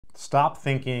Stop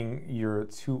thinking you're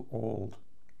too old.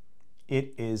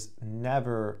 It is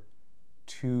never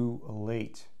too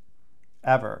late,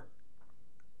 ever.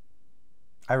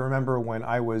 I remember when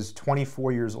I was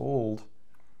 24 years old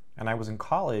and I was in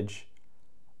college,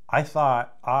 I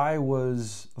thought I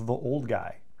was the old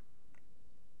guy. I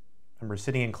remember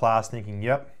sitting in class thinking,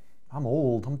 yep, I'm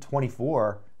old, I'm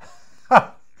 24.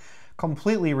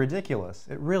 Completely ridiculous.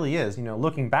 It really is. You know,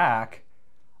 looking back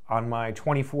on my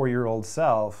 24-year-old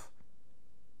self,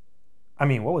 I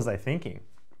mean, what was I thinking?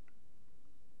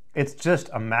 It's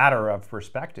just a matter of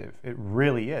perspective. It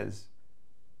really is.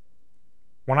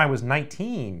 When I was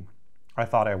 19, I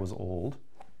thought I was old.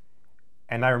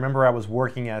 And I remember I was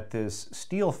working at this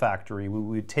steel factory. We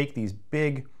would take these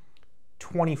big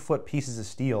 20-foot pieces of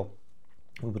steel,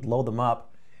 we would load them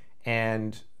up,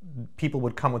 and people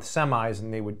would come with semis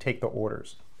and they would take the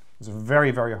orders. It was a very,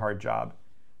 very hard job.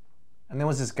 And there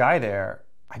was this guy there,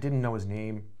 I didn't know his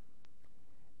name,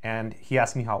 and he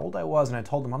asked me how old I was, and I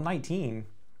told him I'm 19.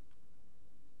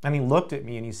 And he looked at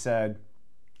me and he said,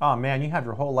 oh man, you have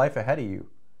your whole life ahead of you.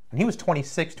 And he was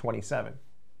 26, 27.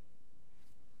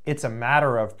 It's a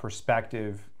matter of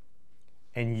perspective,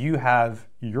 and you have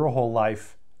your whole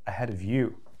life ahead of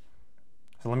you.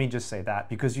 So let me just say that,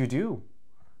 because you do,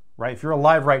 right? If you're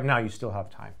alive right now, you still have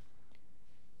time.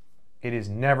 It is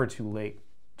never too late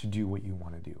to do what you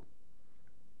want to do.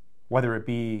 Whether it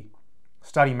be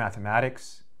study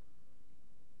mathematics,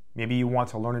 maybe you want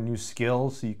to learn a new skill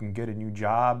so you can get a new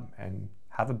job and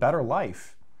have a better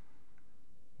life.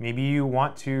 Maybe you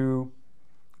want to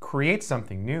create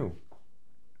something new.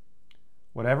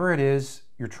 Whatever it is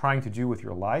you're trying to do with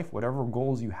your life, whatever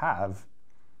goals you have,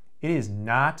 it is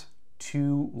not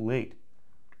too late.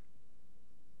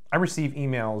 I receive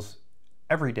emails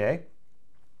every day,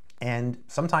 and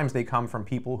sometimes they come from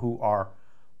people who are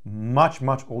much,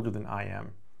 much older than I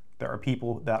am. There are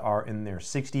people that are in their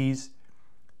 60s,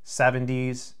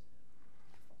 70s,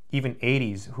 even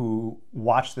 80s who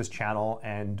watch this channel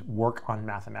and work on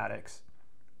mathematics.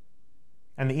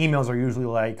 And the emails are usually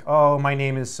like, oh, my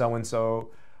name is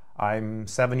so-and-so, I'm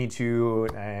 72,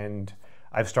 and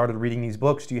I've started reading these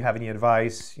books, do you have any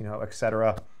advice, you know,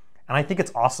 etc. And I think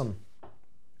it's awesome.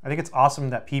 I think it's awesome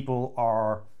that people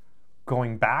are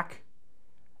going back,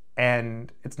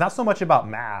 and it's not so much about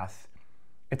math,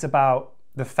 it's about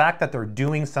the fact that they're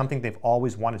doing something they've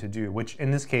always wanted to do, which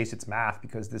in this case it's math,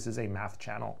 because this is a math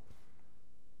channel.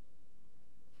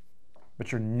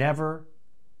 But you're never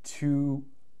too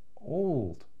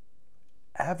old,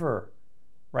 ever,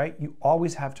 right? You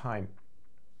always have time,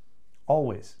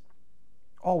 always,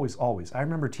 always, always. I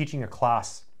remember teaching a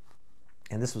class,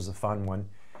 and this was a fun one,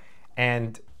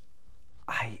 and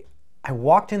I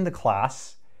walked in the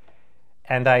class,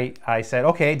 and I said,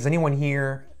 okay, has anyone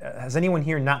here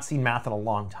not seen math in a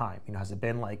long time? You know, has it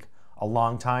been like a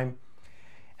long time?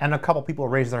 And a couple people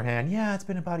raised their hand, yeah, it's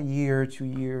been about a year, 2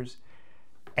 years.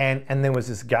 And there was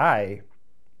this guy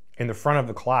in the front of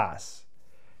the class.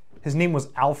 His name was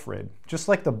Alfred, just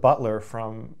like the butler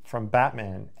from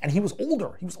Batman. And he was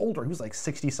older, he was like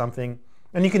 60 something.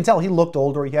 And you can tell he looked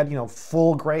older, he had, you know,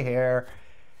 full gray hair.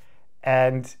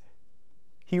 And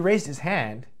he raised his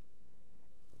hand,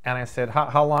 and I said,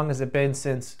 how long has it been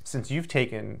since you've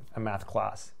taken a math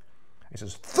class? He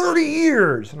says, 30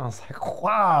 years. And I was like,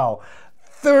 wow,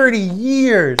 30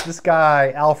 years. This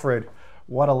guy, Alfred,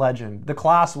 what a legend. The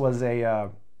class was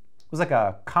like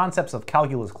a concepts of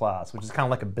calculus class, which is kind of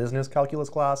like a business calculus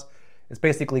class. It's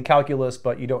basically calculus,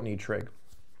 but you don't need trig.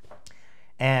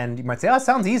 And you might say, oh, that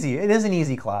sounds easy. It is an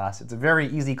easy class. It's a very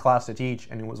easy class to teach,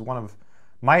 and it was one of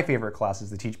my favorite classes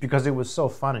to teach because it was so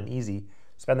fun and easy.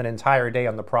 Spend an entire day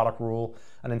on the product rule,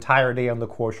 an entire day on the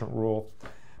quotient rule.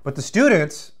 But the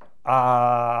students,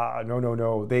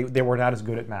 no, they were not as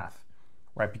good at math,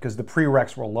 right? Because the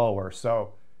prereqs were lower,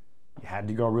 so you had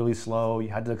to go really slow. You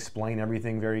had to explain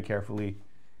everything very carefully.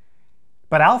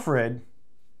 But Alfred,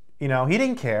 you know, he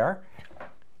didn't care.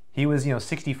 He was, you know,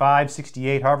 65,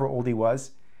 68, however old he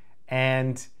was,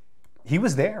 and he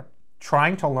was there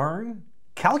trying to learn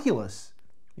calculus,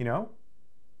 you know?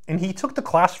 And he took the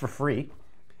class for free.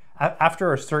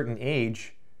 After a certain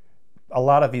age, a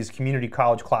lot of these community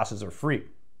college classes are free.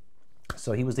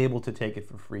 So he was able to take it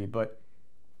for free, but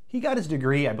he got his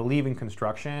degree, I believe, in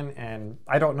construction, and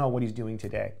I don't know what he's doing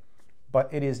today.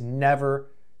 But it is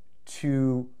never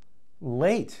too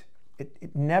late.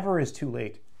 It never is too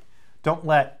late. Don't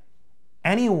let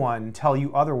anyone tell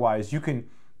you otherwise. You can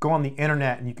go on the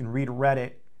internet and you can read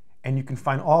Reddit and you can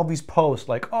find all these posts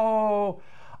like, oh,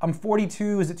 I'm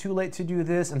 42, is it too late to do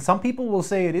this? And some people will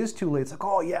say it is too late. It's like,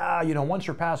 oh yeah, you know, once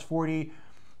you're past 40,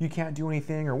 you can't do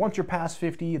anything, or once you're past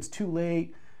 50, it's too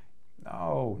late.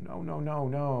 No, no, no, no,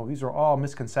 no. These are all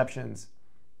misconceptions.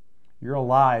 You're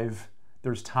alive.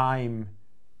 There's time.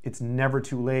 It's never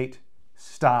too late.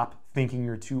 Stop thinking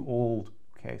you're too old.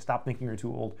 Okay, stop thinking you're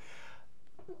too old.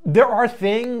 There are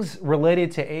things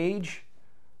related to age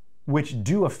which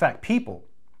do affect people.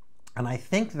 And I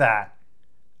think that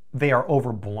they are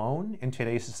overblown in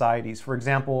today's societies. For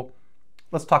example,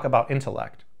 let's talk about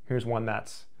intellect. Here's one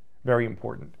that's very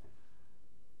important.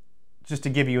 Just to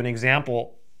give you an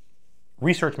example,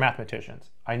 research mathematicians.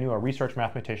 I knew a research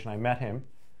mathematician. I met him.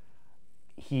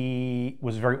 He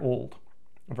was very old,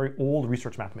 a very old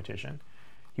research mathematician.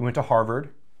 He went to Harvard.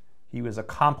 He was a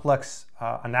complex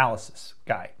analysis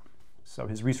guy. So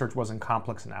his research was in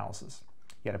complex analysis.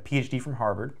 He had a PhD from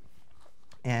Harvard.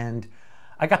 And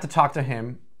I got to talk to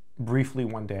him briefly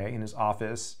one day in his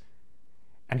office.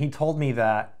 And he told me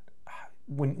that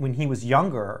when he was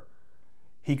younger,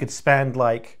 he could spend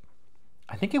like,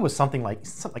 I think it was something like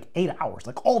 8 hours,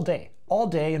 like all day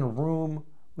in a room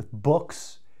with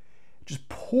books, just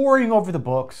poring over the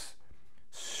books,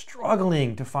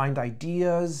 struggling to find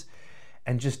ideas,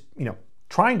 and just,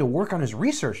 trying to work on his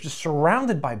research, just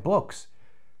surrounded by books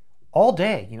all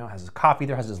day. Has his coffee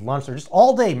there, has his lunch there, just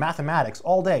all day, mathematics,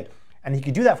 all day. And he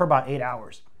could do that for about 8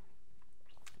 hours.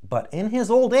 But in his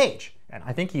old age, and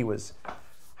I think he was,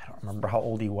 I don't remember how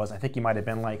old he was. I think he might have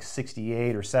been like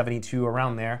 68 or 72,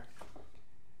 around there.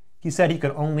 He said he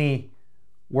could only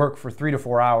work for 3 to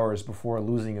 4 hours before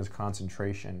losing his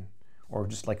concentration or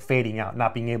just like fading out,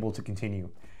 not being able to continue.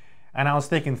 And I was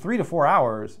thinking 3 to 4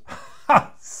 hours.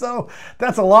 So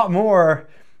that's a lot more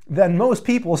than most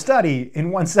people study in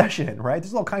one session, right?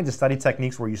 There's all kinds of study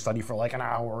techniques where you study for like an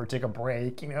hour or take a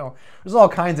break, There's all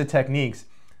kinds of techniques.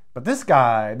 But this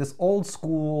guy, this old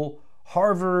school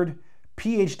Harvard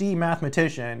PhD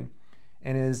mathematician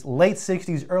in his late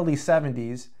 60s, early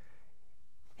 70s,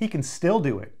 he can still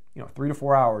do it, 3 to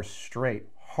 4 hours straight,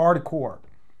 hardcore,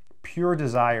 pure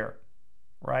desire,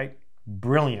 right?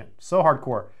 Brilliant, so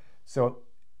hardcore. So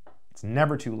it's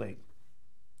never too late.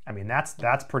 I mean, that's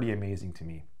pretty amazing to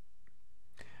me.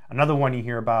 Another one you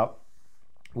hear about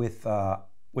with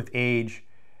age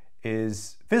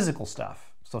is physical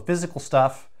stuff. So physical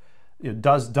stuff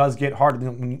does get harder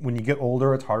when you get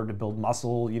older. It's harder to build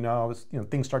muscle.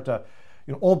 Things start to,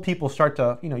 old people start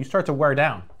to, you start to wear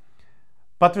down.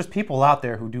 But there's people out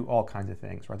there who do all kinds of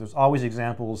things, right? There's always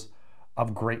examples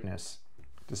of greatness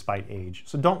despite age.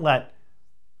 So don't let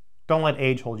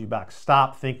age hold you back.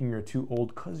 Stop thinking you're too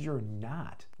old, because you're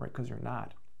not, right? Because you're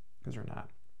not.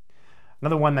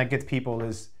 Another one that gets people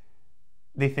is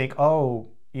they think,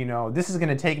 this is going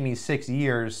to take me 6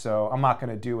 years, so I'm not going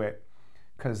to do it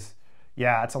because,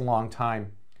 yeah, it's a long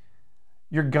time.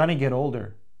 You're going to get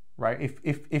older, right?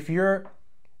 If you're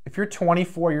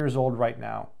 24 years old right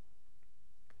now,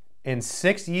 in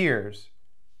 6 years,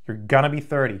 you're going to be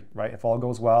 30, right? If all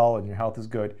goes well and your health is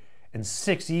good. In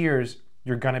 6 years,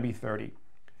 you're going to be 30.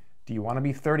 Do you want to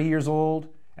be 30 years old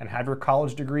and have your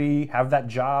college degree, have that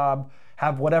job,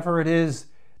 have whatever it is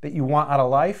that you want out of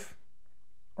life?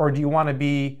 Or do you want to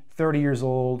be 30 years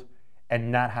old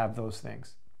and not have those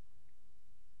things?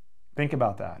 Think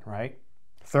about that, right?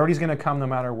 30 is going to come no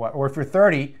matter what. Or if you're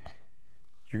 30,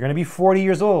 you're going to be 40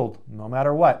 years old no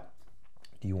matter what.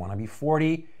 Do you want to be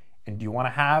 40 and do you want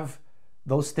to have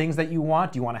those things that you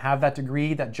want? Do you want to have that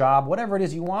degree, that job, whatever it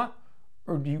is you want?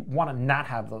 Or do you want to not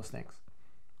have those things?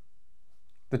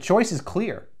 The choice is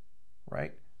clear,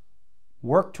 right?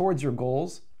 Work towards your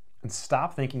goals and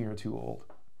stop thinking you're too old.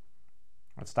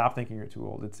 Stop thinking you're too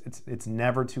old. It's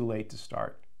never too late to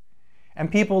start.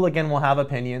 And people, again, will have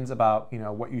opinions about,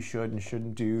 what you should and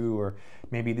shouldn't do, or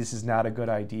maybe this is not a good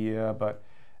idea. But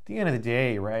at the end of the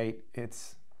day, right,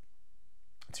 it's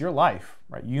your life,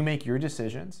 right? You make your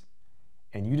decisions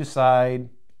and you decide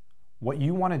what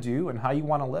you want to do and how you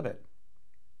want to live it.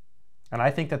 And I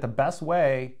think that the best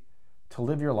way to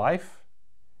live your life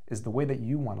is the way that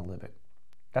you want to live it.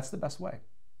 That's the best way,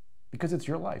 because it's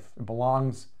your life. It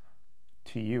belongs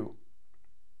to you,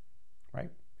 right?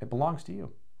 It belongs to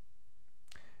you.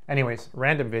 Anyways,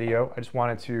 random video. I just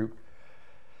wanted to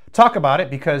talk about it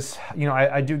because,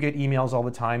 I do get emails all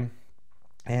the time,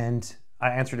 and I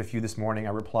answered a few this morning.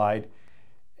 I replied,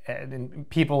 and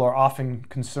people are often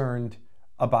concerned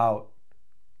about,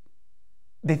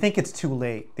 they think it's too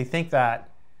late. They think that,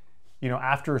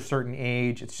 after a certain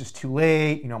age, it's just too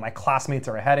late. My classmates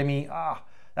are ahead of me.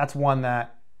 That's one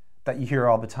that you hear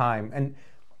all the time. And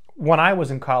when I was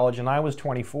in college and I was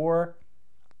 24,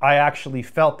 I actually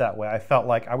felt that way. I felt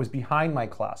like I was behind my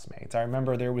classmates. I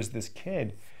remember there was this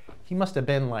kid. He must have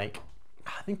been like,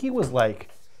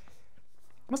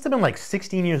 must have been like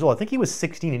 16 years old. I think he was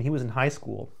 16 and he was in high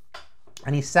school.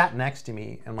 And he sat next to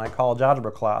me in my college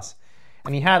algebra class.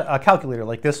 And he had a calculator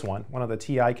like this one of the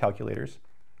TI calculators.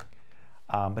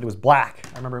 But it was black.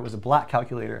 I remember it was a black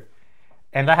calculator.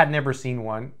 And I had never seen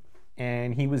one.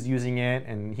 And he was using it,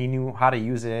 and he knew how to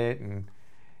use it. And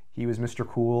he was Mr.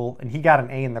 Cool. And he got an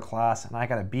A in the class, and I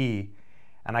got a B.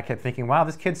 And I kept thinking, wow,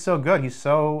 this kid's so good. He's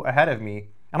so ahead of me.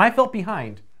 And I felt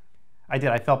behind.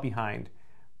 I felt behind.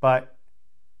 But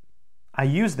I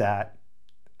used that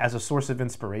as a source of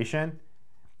inspiration.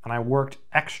 And I worked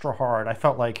extra hard. I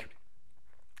felt like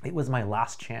it was my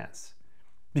last chance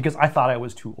because I thought I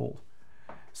was too old.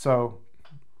 So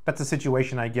that's a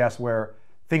situation, I guess, where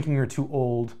thinking you're too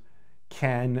old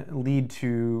can lead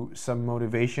to some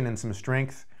motivation and some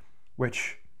strength,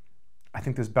 which I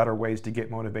think there's better ways to get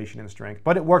motivation and strength.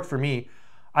 But it worked for me.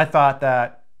 I thought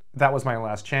that that was my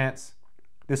last chance.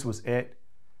 This was it.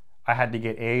 I had to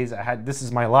get A's. This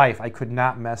is my life. I could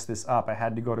not mess this up. I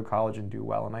had to go to college and do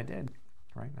well, and I did.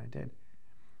 Right? I did.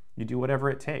 You do whatever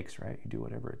it takes, right? You do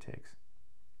whatever it takes.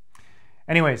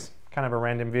 Anyways, kind of a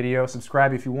random video.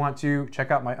 Subscribe if you want to.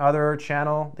 Check out my other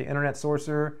channel, The Internet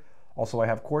Sorcerer. Also, I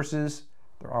have courses.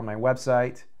 They're on my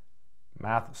website,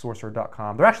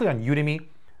 mathsorcerer.com. They're actually on Udemy,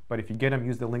 but if you get them,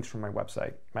 use the links from my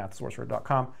website,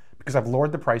 mathsorcerer.com, because I've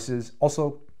lowered the prices.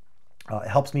 Also, it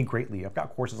helps me greatly. I've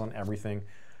got courses on everything.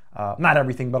 Not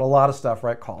everything, but a lot of stuff,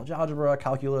 right? College algebra,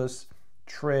 calculus,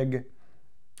 trig,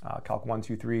 Calc 1,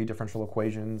 2, 3, differential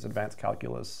equations, advanced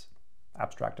calculus,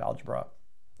 abstract algebra,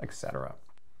 etc.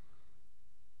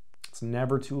 It's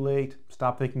never too late.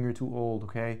 Stop thinking you're too old,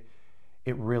 okay?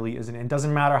 It really isn't. It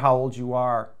doesn't matter how old you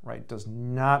are, right? It does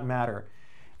not matter.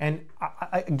 And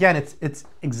again, it's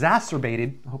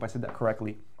exacerbated. I hope I said that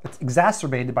correctly. It's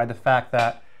exacerbated by the fact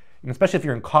that, especially if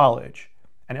you're in college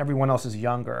and everyone else is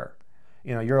younger,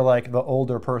 you're like the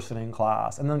older person in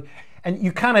class, and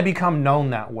you kind of become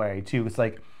known that way too. It's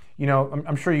like,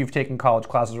 I'm sure you've taken college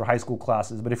classes or high school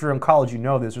classes, but if you're in college, you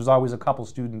know this. There's always a couple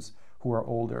students who are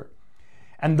older,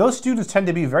 and those students tend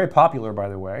to be very popular. By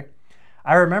the way,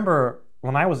 I remember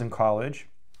when I was in college,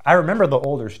 I remember the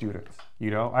older students.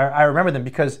 I remember them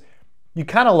because you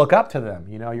kind of look up to them.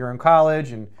 You're in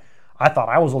college, and I thought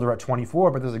I was older at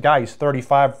 24, but there's a guy who's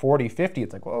 35, 40, 50.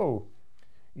 It's like, whoa.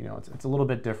 It's a little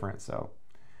bit different, so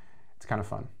it's kind of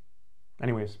fun.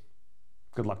 Anyways,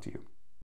 good luck to you.